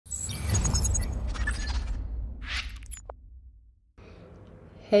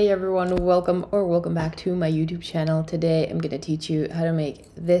Hey everyone, welcome back to my YouTube channel. Today I'm going to teach you how to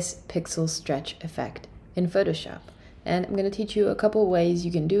make this pixel stretch effect in Photoshop. And I'm going to teach you a couple ways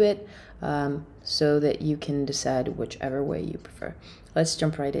you can do it so that you can decide whichever way you prefer. Let's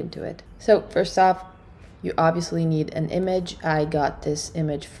jump right into it. So first off, you obviously need an image. I got this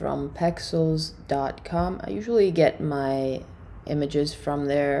image from pexels.com. I usually get my images from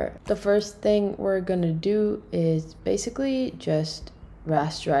there. The first thing we're going to do is basically just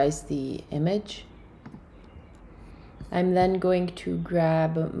rasterize the image. I'm then going to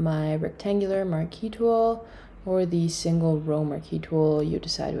grab my rectangular marquee tool or the single row marquee tool. You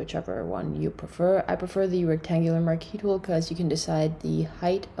decide whichever one you prefer. I prefer the rectangular marquee tool because you can decide the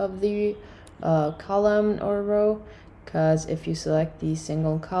height of the column or row, because if you select the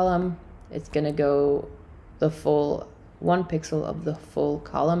single column, it's gonna go the full 1 pixel of the full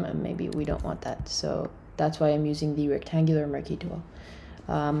column, and maybe we don't want that, so that's why I'm using the rectangular marquee tool.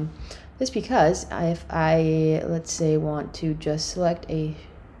 This because if I, let's say, want to just select a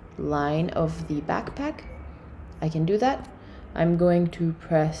line of the backpack, I can do that. I'm going to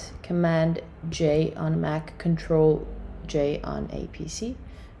press Command J on Mac, Control J on a PC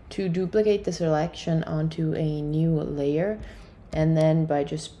to duplicate the selection onto a new layer, and then by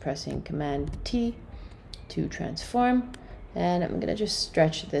just pressing Command T to transform, and I'm gonna just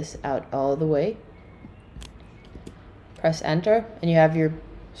stretch this out all the way. Press enter and you have your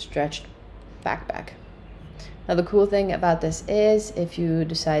stretched backpack. Now the cool thing about this is if you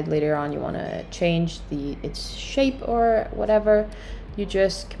decide later on you want to change its shape or whatever, you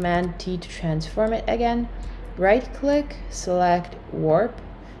just Command T to transform it again, right click, select warp,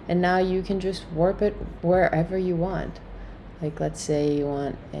 and now you can just warp it wherever you want. Like let's say you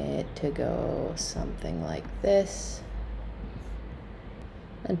want it to go something like this,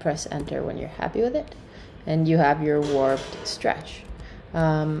 and press enter when you're happy with it, and you have your warped stretch.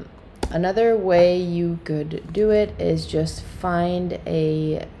 Another way you could do it is just find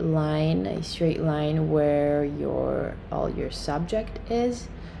a line, a straight line where all your subject is.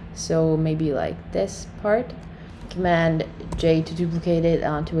 So maybe like this part. Command J to duplicate it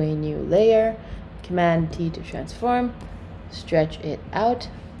onto a new layer. Command T to transform. Stretch it out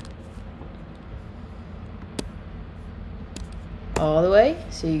all the way,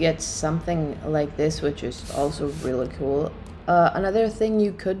 so you get something like this, which is also really cool. Another thing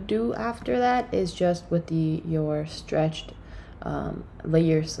you could do after that is just with your stretched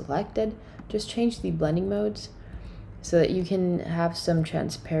layer selected, just change the blending modes so that you can have some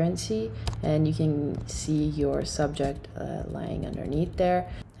transparency and you can see your subject lying underneath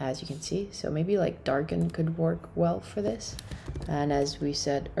there, as you can see. So maybe like darken could work well for this. And as we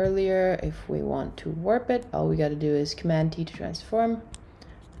said earlier, if we want to warp it, all we got to do is Command T to transform,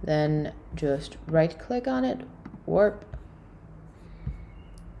 then just right click on it, warp,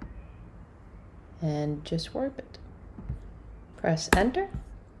 and just warp it. Press enter,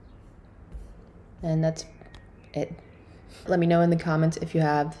 and that's it. Let me know in the comments if you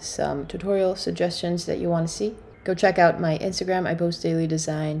have some tutorial suggestions that you want to see. Go check out my Instagram. I post daily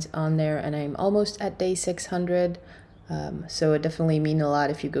designs on there, and I'm almost at day 600. So it definitely means a lot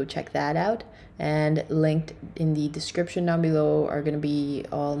if you go check that out. And linked in the description down below are going to be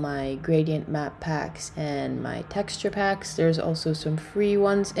all my gradient map packs and my texture packs. There's also some free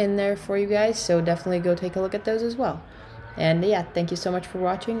ones in there for you guys, so definitely go take a look at those as well. And yeah, thank you so much for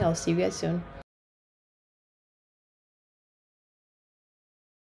watching. I'll see you guys soon.